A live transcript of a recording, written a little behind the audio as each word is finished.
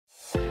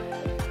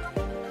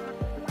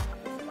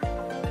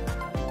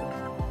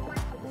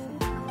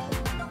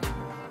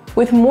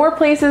With more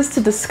places to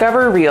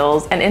discover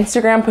Reels and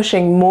Instagram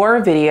pushing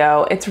more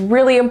video, it's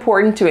really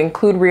important to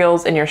include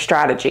Reels in your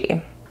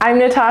strategy. I'm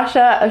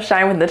Natasha of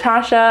Shine with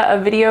Natasha, a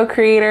video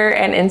creator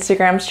and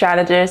Instagram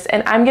strategist,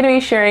 and I'm going to be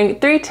sharing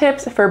 3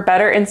 tips for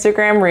better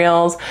Instagram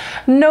Reels,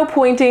 no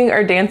pointing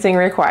or dancing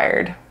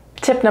required.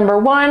 Tip number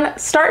 1,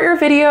 start your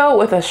video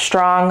with a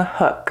strong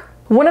hook.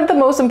 One of the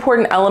most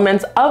important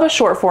elements of a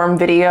short form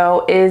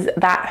video is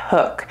that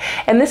hook.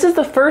 And this is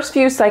the first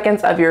few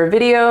seconds of your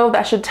video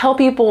that should tell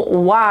people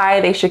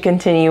why they should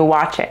continue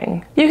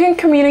watching. You can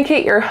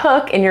communicate your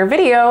hook in your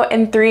video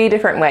in 3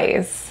 different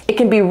ways. It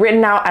can be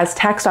written out as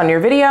text on your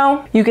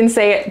video, you can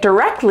say it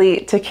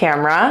directly to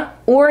camera,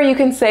 or you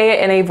can say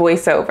it in a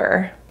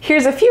voiceover.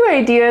 Here's a few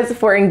ideas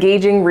for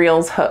engaging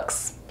Reels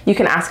hooks. You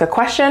can ask a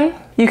question,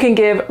 you can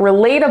give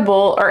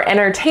relatable or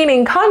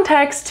entertaining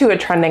context to a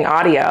trending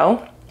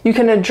audio, you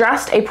can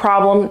address a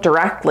problem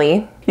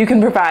directly, you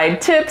can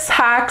provide tips,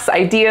 hacks,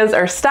 ideas,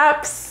 or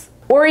steps,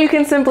 or you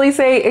can simply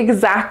say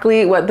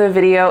exactly what the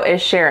video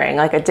is sharing,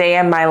 like a day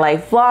in my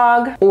life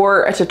vlog,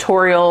 or a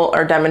tutorial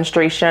or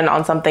demonstration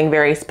on something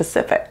very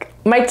specific.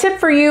 My tip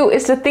for you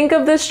is to think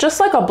of this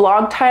just like a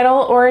blog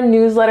title or a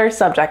newsletter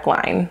subject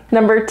line.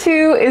 Number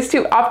 2 is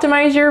to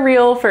optimize your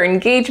reel for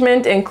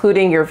engagement,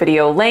 including your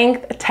video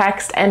length,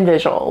 text, and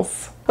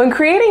visuals. When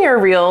creating your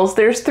Reels,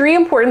 there's 3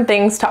 important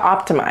things to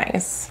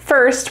optimize.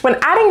 First, when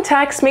adding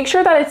text, make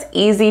sure that it's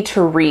easy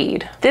to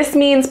read. This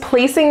means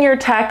placing your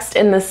text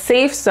in the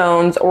safe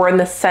zones or in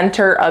the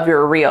center of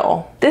your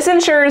reel. This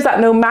ensures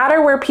that no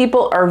matter where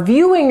people are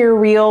viewing your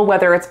reel,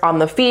 whether it's on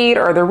the feed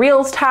or the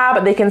Reels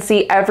tab, they can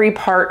see every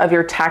part of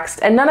your text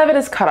and none of it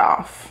is cut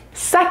off.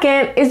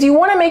 Second is you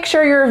want to make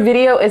sure your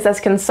video is as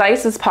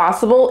concise as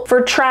possible.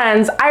 For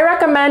trends, I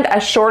recommend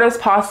as short as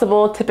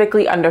possible,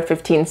 typically under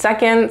 15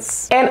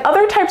 seconds. And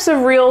other types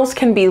of Reels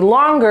can be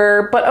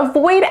longer, but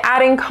avoid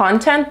adding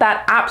content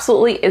that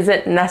absolutely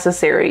isn't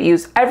necessary.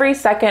 Use every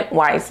second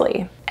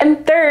wisely.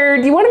 And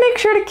third, you want to make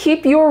sure to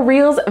keep your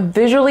Reels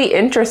visually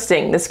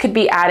interesting. This could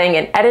be adding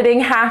an editing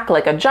hack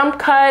like a jump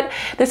cut,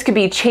 this could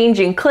be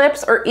changing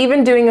clips, or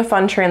even doing a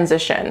fun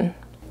transition.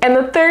 And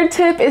the third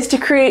tip is to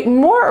create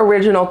more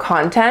original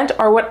content,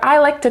 or what I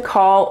like to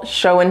call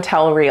show and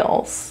tell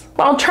Reels.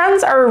 While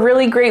trends are a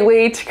really great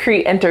way to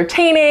create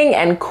entertaining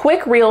and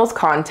quick Reels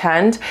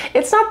content,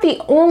 it's not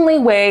the only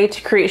way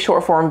to create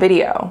short form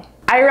video.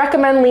 I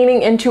recommend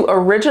leaning into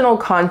original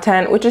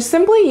content, which is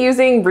simply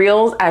using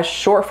Reels as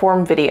short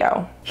form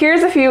video.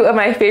 Here's a few of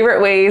my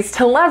favorite ways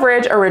to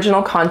leverage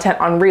original content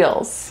on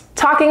Reels.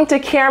 Talking to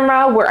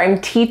camera where I'm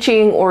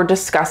teaching or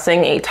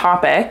discussing a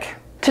topic.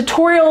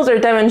 Tutorials or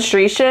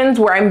demonstrations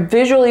where I'm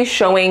visually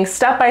showing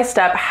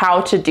step-by-step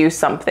how to do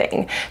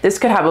something. This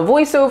could have a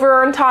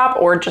voiceover on top,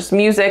 or just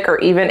music, or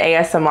even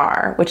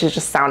ASMR, which is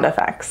just sound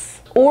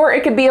effects. Or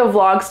it could be a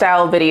vlog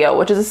style video,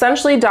 which is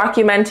essentially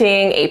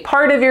documenting a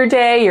part of your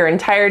day, your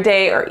entire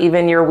day, or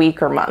even your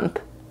week or month.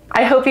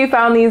 I hope you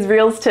found these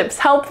Reels tips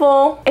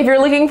helpful. If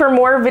you're looking for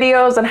more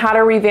videos on how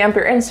to revamp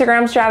your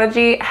Instagram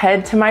strategy,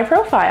 head to my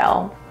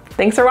profile.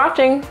 Thanks for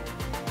watching.